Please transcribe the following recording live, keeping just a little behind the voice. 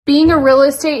Being a real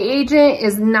estate agent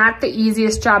is not the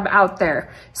easiest job out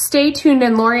there. Stay tuned,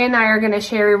 and Lori and I are going to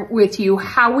share with you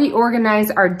how we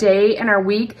organize our day and our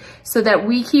week so that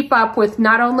we keep up with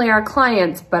not only our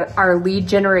clients, but our lead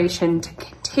generation to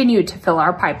continue to fill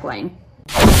our pipeline.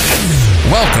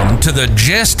 Welcome to the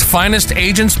Just Finest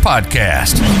Agents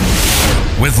Podcast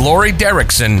with Lori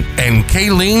Derrickson and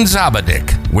Kayleen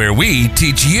Zabadik, where we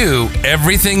teach you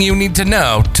everything you need to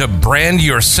know to brand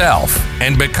yourself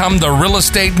and become the real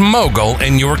estate mogul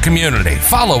in your community.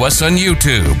 Follow us on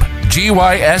YouTube,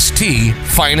 GYST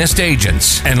Finest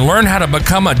Agents, and learn how to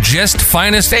become a Just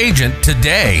Finest agent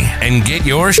today and get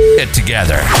your shit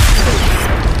together.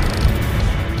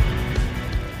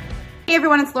 Hey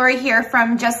everyone, it's Lori here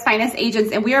from Just Finest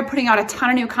Agents, and we are putting out a ton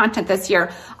of new content this year,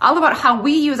 all about how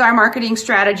we use our marketing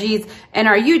strategies and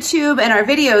our YouTube and our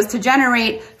videos to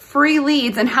generate free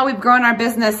leads and how we've grown our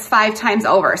business 5 times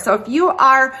over. So if you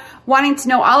are wanting to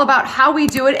know all about how we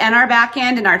do it and our back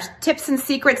end and our tips and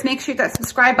secrets, make sure you hit that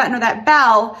subscribe button or that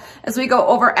bell as we go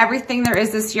over everything there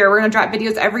is this year. We're gonna drop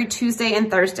videos every Tuesday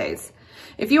and Thursdays.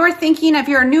 If you are thinking, if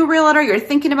you're a new realtor, you're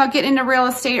thinking about getting into real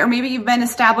estate, or maybe you've been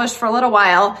established for a little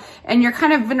while and you're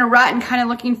kind of in a rut and kind of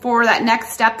looking for that next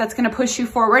step that's going to push you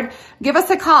forward, give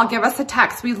us a call, give us a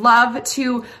text. We'd love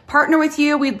to partner with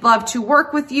you. We'd love to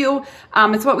work with you.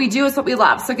 It's what we do. It's what we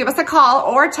love. So give us a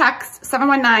call or text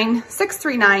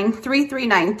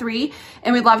 719-639-3393,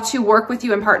 and we'd love to work with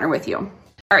you and partner with you.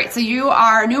 All right, so you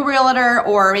are a new realtor,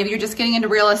 or maybe you're just getting into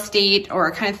real estate,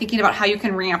 or kind of thinking about how you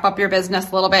can ramp up your business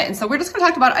a little bit. And so we're just going to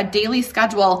talk about a daily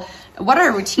schedule, what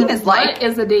our routine is like. What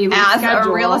is a daily as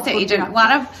schedule? A real estate agent. A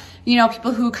lot of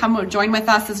people who come join with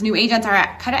us as new agents are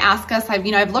kind of ask us.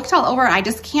 I've looked all over, and I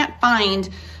just can't find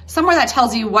somewhere that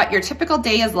tells you what your typical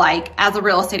day is like as a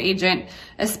real estate agent,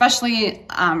 especially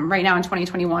right now in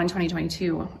 2021,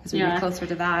 2022, as we get closer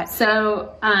to that.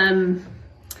 So,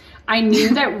 I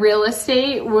knew that real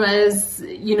estate was,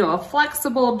 a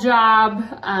flexible job.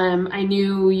 I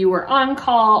knew you were on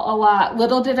call a lot.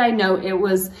 Little did I know it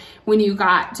was when you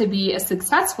got to be a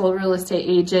successful real estate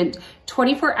agent,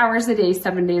 24 hours a day,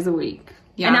 7 days a week.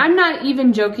 Yeah. And I'm not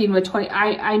even joking with 20.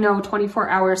 I know 24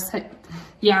 hours.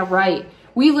 Yeah, right.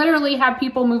 We literally have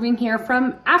people moving here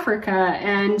from Africa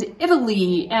and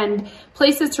Italy and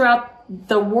places throughout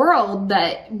the world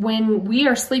that when we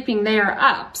are sleeping, they are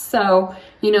up. So,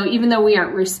 even though we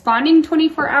aren't responding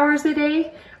 24 hours a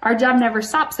day, our job never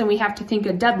stops, and we have to think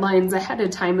of deadlines ahead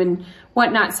of time and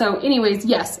whatnot. So anyways,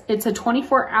 yes, it's a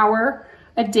 24-hour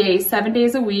a day, 7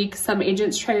 days a week. Some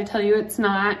agents try to tell you it's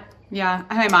not. Yeah,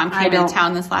 my mom came into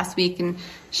town this last week, and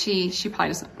she probably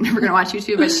doesn't never gonna watch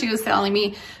YouTube, but she was telling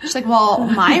me, she's like, well,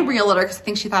 my realtor, because I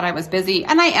think she thought I was busy,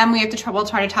 and I am. We have to we'll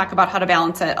try to talk about how to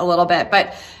balance it a little bit,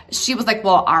 but she was like,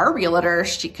 well, our realtor,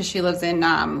 because she lives in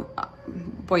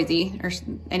Boise, or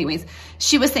anyways,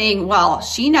 she was saying, well,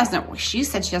 she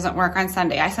said she doesn't work on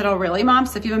Sunday. I said, oh, really, Mom?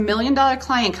 So if you have $1 million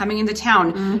client coming into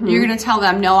town, you're going to tell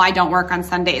them, no, I don't work on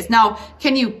Sundays. Now,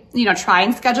 can you, try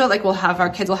and schedule it? Like our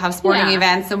kids will have sporting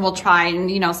events, and we'll try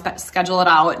and, schedule it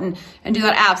out and do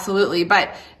that. Absolutely.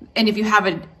 And if you have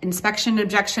an inspection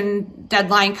objection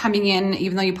deadline coming in,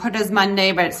 even though you put it as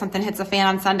Monday, but something hits a fan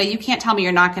on Sunday, you can't tell me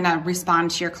you're not going to respond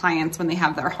to your clients when they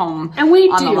have their home on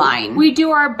the line. We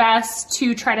do our best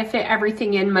to try to fit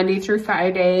everything in Monday through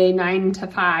Friday, 9 to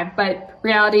 5, but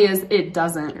reality is it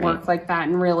doesn't work like that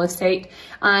in real estate.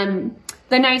 The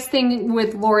nice thing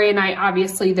with Lori and I,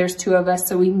 obviously there's 2 of us,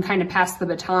 so we can kind of pass the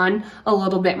baton a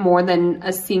little bit more than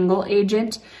a single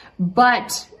agent,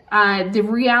 but the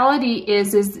reality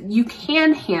is you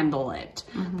can handle it.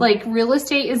 Like, real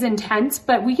estate is intense,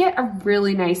 but we get a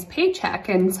really nice paycheck.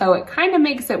 And so it kind of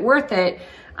makes it worth it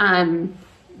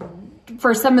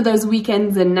for some of those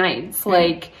weekends and nights.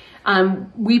 Like,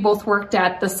 we both worked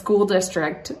at the school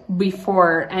district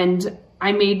before, and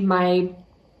I made my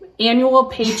annual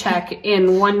paycheck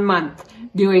in 1 month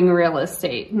doing real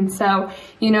estate. And so,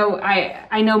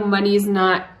 I know money's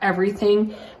not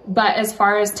everything, but as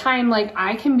far as time, like,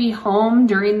 I can be home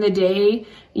during the day,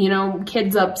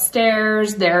 kids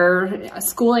upstairs, they're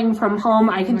schooling from home.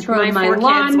 I can throw in my 4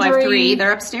 laundry. Kids, I have 3,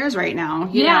 they're upstairs right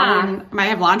now. And I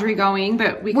have laundry going,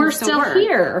 but we're still work.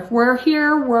 Here. We're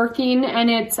here working, and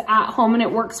it's at home, and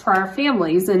it works for our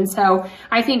families. And so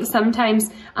I think sometimes,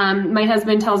 my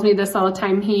husband tells me this all the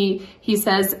time. He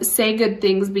says, say good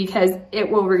things because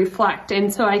it will reflect.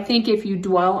 And so I think if you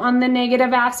dwell on the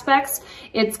negative aspects,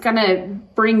 it's gonna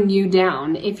bring you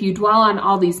down. If you dwell on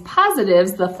all these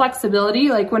positives, the flexibility,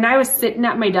 like when I was sitting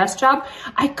at my desk job,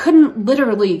 I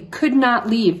could not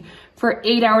leave for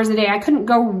 8 hours a day. I couldn't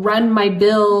go run my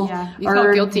bill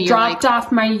or dropped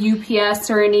off my UPS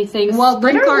or anything. Well,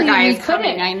 literally, we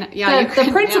couldn't. The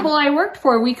principal I worked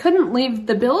for, we couldn't leave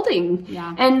the building.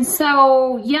 Yeah. And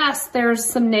so, yes, there's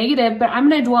some negative, but I'm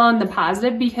going to dwell on the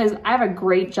positive because I have a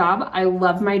great job. I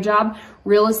love my job.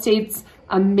 Real estate's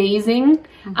amazing.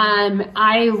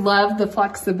 I love the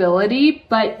flexibility,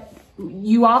 but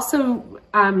you also,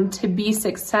 to be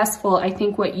successful, I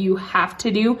think what you have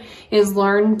to do is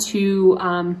learn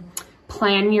to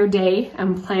plan your day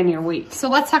and plan your week. So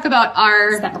let's talk about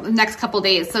our next couple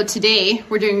days. So today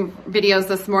we're doing videos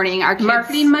this morning. Our kids,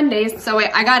 Marketing Mondays. So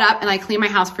I got up and I cleaned my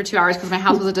house for 2 hours because my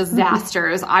house was a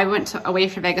disaster. I went away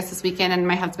for Vegas this weekend, and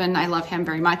my husband, I love him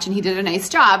very much, and he did a nice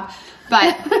job.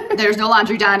 But there's no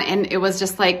laundry done, and it was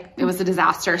just like, it was a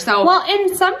disaster. So well,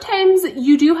 and sometimes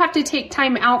you do have to take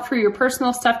time out for your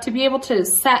personal stuff to be able to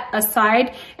set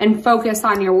aside and focus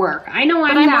on your work. I know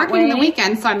I'm working the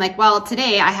weekend, so I'm like, well,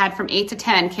 today I had from 8 to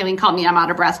 10. Kayleen called me, I'm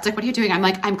out of breath. She's like, what are you doing? I'm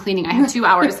like, I'm cleaning. I have 2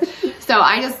 hours. So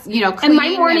I just, clean. And my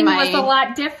morning was a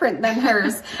lot different than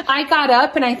hers. I got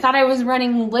up and I thought I was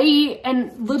running late,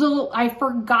 and I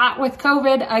forgot with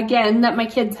COVID again that my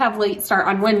kids have late start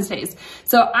on Wednesdays.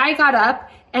 So I got up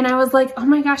and I was like, oh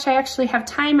my gosh, I actually have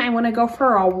time. I want to go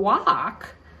for a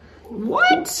walk.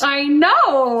 What? I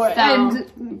know.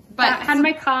 But I had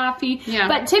my coffee. Yeah.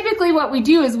 But typically what we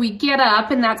do is we get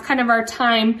up, and that's kind of our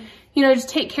time, to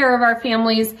take care of our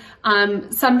families.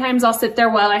 Sometimes I'll sit there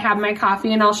while I have my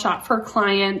coffee and I'll shop for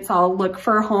clients. I'll look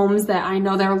for homes that I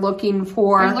know they're looking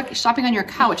for. Or shopping on your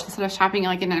couch instead of shopping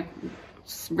like in a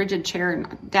rigid chair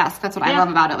and desk. That's what I love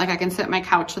about it. Like I can sit on my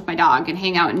couch with my dog and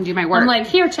hang out and do my work. I'm like,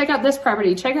 here, check out this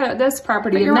property,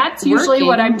 and that's usually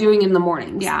what I'm doing in the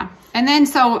mornings. Yeah. And then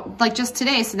so like just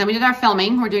today, so then we did our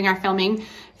filming. We're doing our filming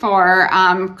for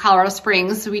Colorado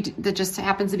Springs. So that just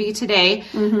happens to be today.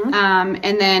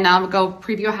 And then I'll go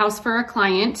preview a house for a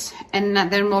client, and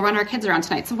then we'll run our kids around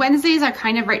tonight. So Wednesdays are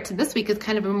kind of right to this week is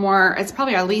kind of it's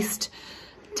probably our least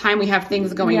time we have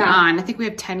things going on. I think we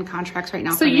have 10 contracts right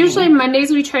now. So usually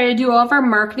Mondays we try to do all of our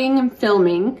marketing and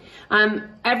filming.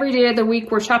 Every day of the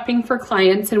week we're shopping for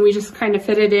clients, and we just kind of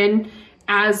fit it in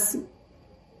as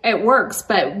it works.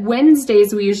 But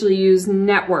Wednesdays we usually use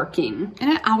networking.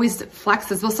 And it always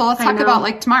flexes. So let's talk about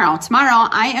like tomorrow. Tomorrow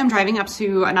I am driving up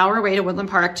to an hour away to Woodland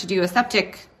Park to do a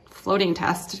septic floating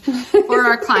test for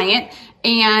our client.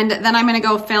 And then I'm going to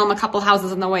go film a couple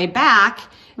houses on the way back.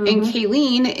 And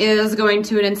Kayleen is going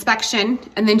to an inspection,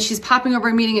 and then she's popping over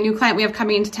and meeting a new client we have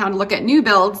coming into town to look at new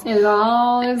builds.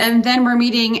 And then we're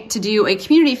meeting to do a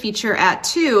community feature at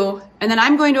 2, and then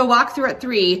I'm going to a walkthrough at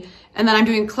 3, and then I'm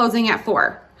doing closing at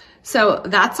 4. So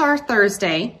that's our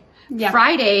Thursday. Yeah.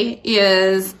 Friday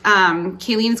is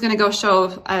Kayleen's going to go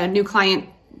show a new client.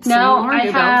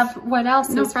 What else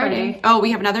is Friday? Oh,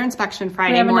 we have another inspection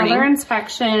Friday morning. We have another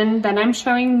inspection. Then I'm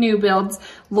showing new builds.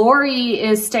 Lori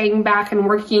is staying back and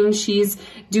working. She's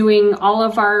doing all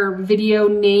of our video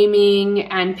naming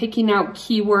and picking out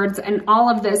keywords and all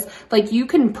of this. Like, you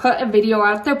can put a video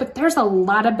out there, but there's a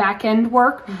lot of back end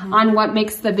work on what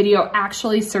makes the video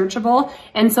actually searchable.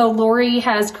 And so Lori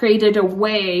has created a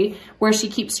way where she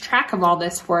keeps track of all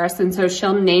this for us. And so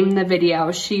she'll name the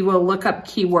video. She will look up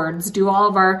keywords, do all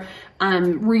of our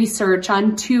research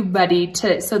on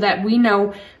TubeBuddy so that we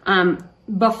know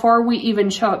before we even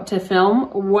show up to film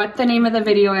what the name of the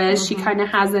video is. She kind of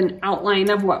has an outline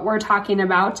of what we're talking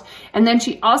about. And then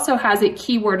she also has it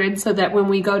keyworded so that when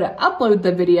we go to upload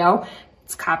the video,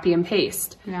 it's copy and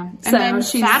paste. Yeah. And then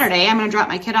Saturday, I'm going to drop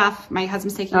my kid off. My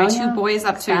husband's taking my 2 boys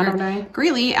up to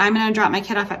Greeley. I'm going to drop my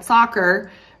kid off at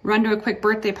soccer, run to a quick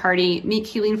birthday party, meet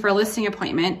Kayleen for a listing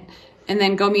appointment, and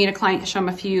then go meet a client to show them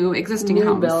a few existing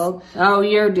homes. Build. Oh,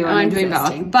 you're doing I'm doing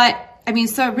both. But I mean,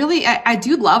 so really, I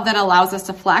do love that it allows us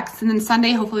to flex. And then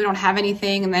Sunday, hopefully we don't have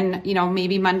anything. And then,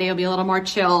 maybe Monday will be a little more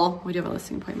chill. We do have a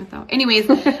listing appointment though. Anyways,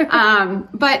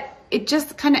 but it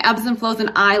just kind of ebbs and flows.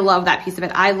 And I love that piece of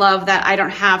it. I love that I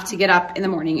don't have to get up in the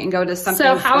morning and go to something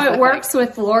So how it works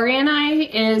with Lori and I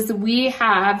is we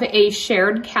have a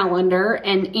shared calendar,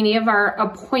 and any of our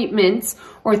appointments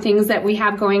or things that we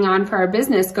have going on for our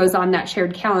business goes on that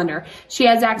shared calendar. She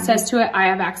has access to it. I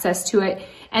have access to it.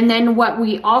 And then what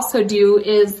we also do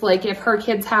is, like, if her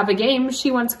kids have a game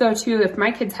she wants to go to, if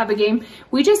my kids have a game,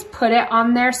 we just put it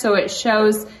on there so it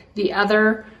shows the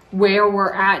other where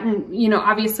we're at. And,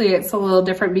 obviously it's a little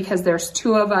different because there's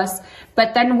 2 of us,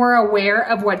 but then we're aware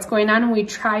of what's going on. And we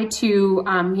try to,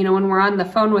 when we're on the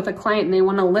phone with a client and they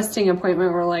want a listing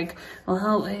appointment, we're like,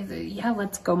 well, yeah,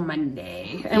 let's go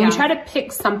Monday. And we try to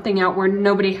pick something out where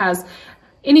nobody has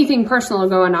anything personal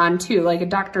going on too, like a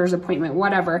doctor's appointment,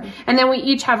 whatever. And then we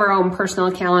each have our own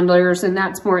personal calendars, and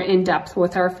that's more in depth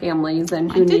with our families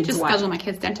and who needs what. I did just schedule my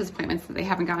kids' dentist appointments that they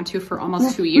haven't gone to for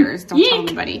almost 2 years. Don't tell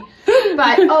anybody.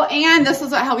 But and this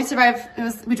was how we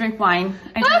survived. We drank wine.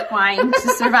 I drank wine to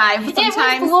survive. Sometimes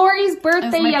it was Lori's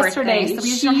birthday yesterday. So we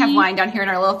just don't have wine down here in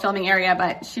our little filming area,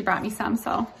 but she brought me some.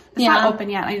 So it's not open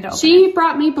yet. I need to open She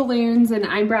brought me balloons, and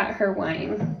I brought her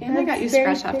wine. And I got you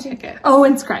scratch-off tickets. Oh,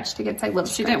 and scratch tickets. I love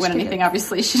She didn't win anything,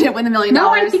 obviously. She didn't win $1 million. No,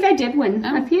 I think I did win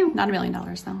a few. Not $1 million,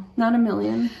 though. Not $1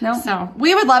 million. No. So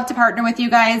we would love to partner with you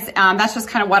guys. That's just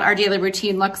kind of what our daily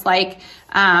routine looks like.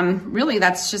 Really,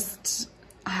 that's just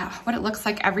what it looks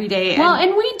like every day. Well,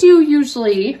 and we do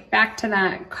usually, back to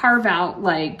that, carve out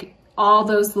like all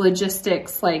those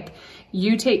logistics, like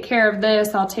you take care of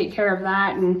this, I'll take care of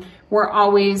that, and we're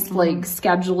always like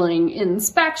scheduling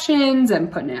inspections and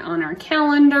putting it on our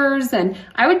calendars. And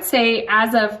I would say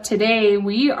as of today,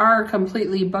 we are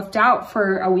completely booked out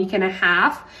for a week and a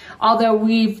half, although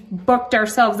we've booked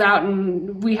ourselves out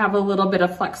and we have a little bit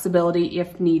of flexibility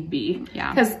if need be.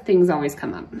 Yeah. Because things always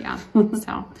come up. Yeah.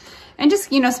 So, and just,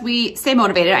 so we stay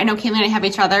motivated. I know Kaylee and I have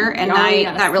each other, and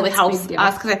that really helps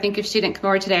us, because I think if she didn't come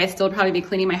over today, I'd still probably be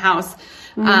cleaning my house.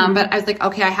 But I was like,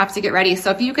 okay, I have to get ready. So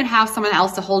if you can have someone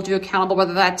else to hold you accountable,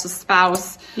 whether that's a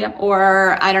spouse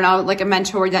or, I don't know, like a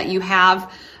mentor that you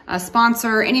have, a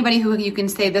sponsor, anybody who you can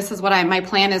say, this is what my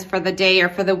plan is for the day or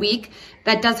for the week,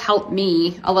 that does help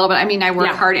me a little bit. I mean, I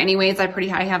work hard anyways. I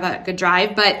have a good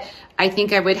drive, but I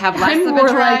think I would have less of a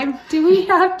drive. Like, do we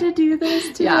have to do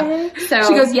this today? Yeah. So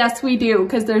she goes, yes, we do,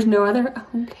 because there's no other.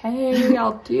 Okay,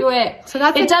 I'll do it. So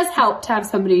it does help to have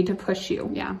somebody to push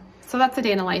you. Yeah. So that's a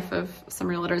day in the life of some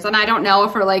realtors. And I don't know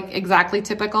if we're like exactly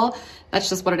typical. That's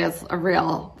just what it is, a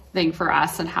real thing for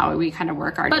us and how we kind of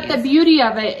work our days. But the beauty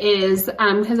of it is,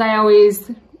 because I always,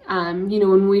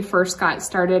 when we first got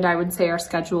started, I would say our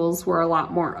schedules were a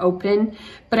lot more open.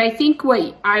 But I think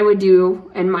what I would do,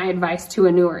 and my advice to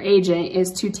a newer agent,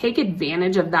 is to take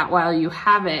advantage of that while you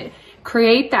have it.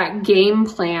 Create that game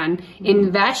plan,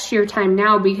 invest your time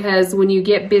now, because when you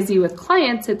get busy with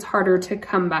clients, it's harder to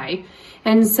come by.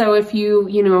 And so if you,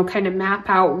 kind of map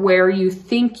out where you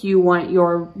think you want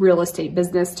your real estate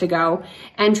business to go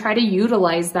and try to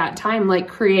utilize that time, like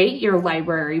create your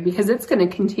library, because it's going to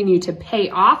continue to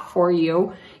pay off for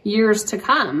you years to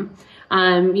come.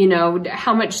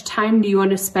 How much time do you want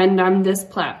to spend on this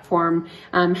platform?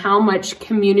 How much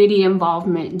community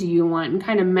involvement do you want? And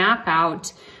kind of map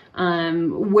out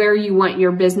where you want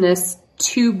your business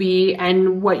to be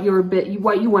and what you want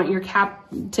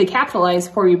to capitalize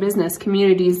for your business.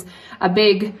 Community's a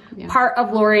big part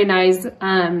of Lori and I's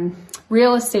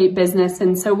real estate business,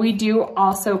 and so we do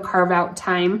also carve out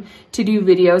time to do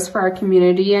videos for our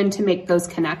community and to make those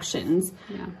connections.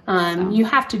 You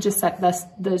have to just set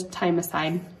the time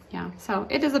aside. Yeah, so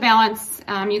it is a balance.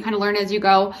 You kind of learn as you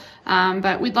go.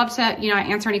 But we'd love to,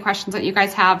 answer any questions that you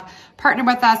guys have. Partner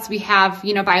with us. We have,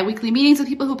 bi-weekly meetings with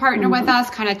people who partner with us,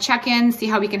 kind of check in, see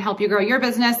how we can help you grow your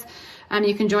business.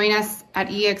 You can join us at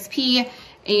EXP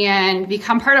and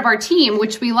become part of our team,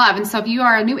 which we love. And so if you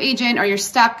are a new agent or you're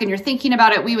stuck and you're thinking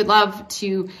about it, we would love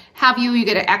to have you. You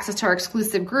get access to our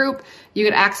exclusive group. You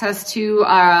get access to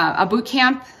a boot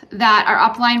camp that our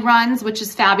upline runs, which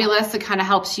is fabulous. It kind of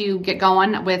helps you get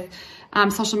going with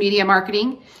social media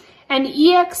marketing. And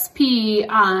EXP,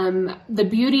 the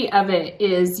beauty of it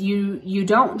is you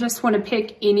don't just want to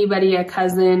pick anybody, a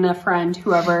cousin, a friend,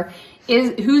 whoever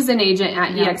who's an agent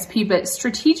at EXP, but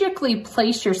strategically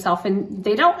place yourself, and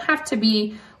they don't have to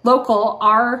be local.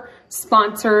 Our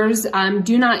sponsors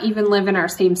do not even live in our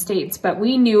same states, but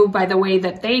we knew by the way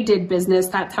that they did business,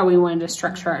 that's how we wanted to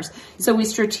structure ours. So we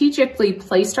strategically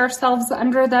placed ourselves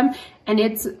under them, and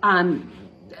it's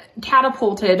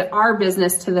catapulted our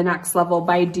business to the next level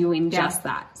by doing just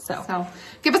that. So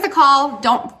give us a call.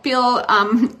 Don't feel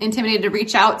intimidated to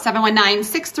reach out,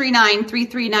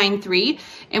 719-639-3393,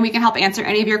 and we can help answer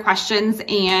any of your questions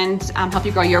and help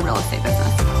you grow your real estate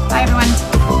business. Bye, everyone.